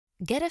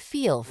Get a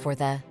feel for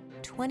the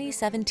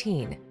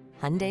 2017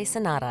 Hyundai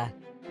Sonata.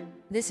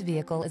 This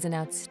vehicle is an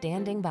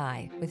outstanding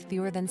buy with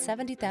fewer than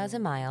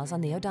 70,000 miles on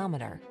the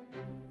odometer.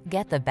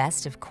 Get the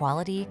best of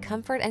quality,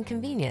 comfort, and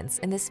convenience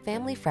in this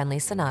family-friendly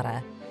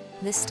Sonata.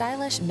 This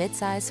stylish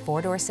midsize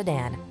four-door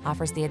sedan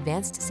offers the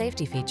advanced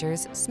safety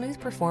features, smooth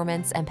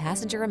performance, and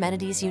passenger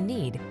amenities you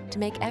need to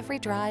make every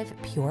drive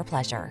pure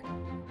pleasure.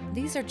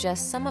 These are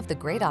just some of the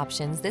great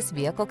options this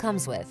vehicle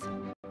comes with: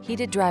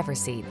 heated driver's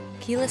seat,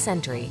 keyless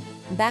entry,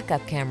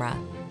 backup camera,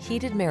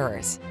 heated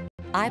mirrors,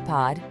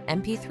 iPod,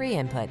 MP3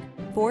 input,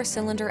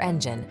 4-cylinder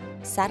engine,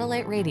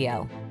 satellite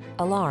radio,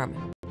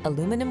 alarm,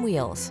 aluminum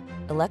wheels,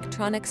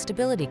 electronic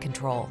stability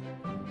control.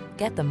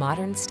 Get the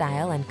modern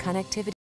style and connectivity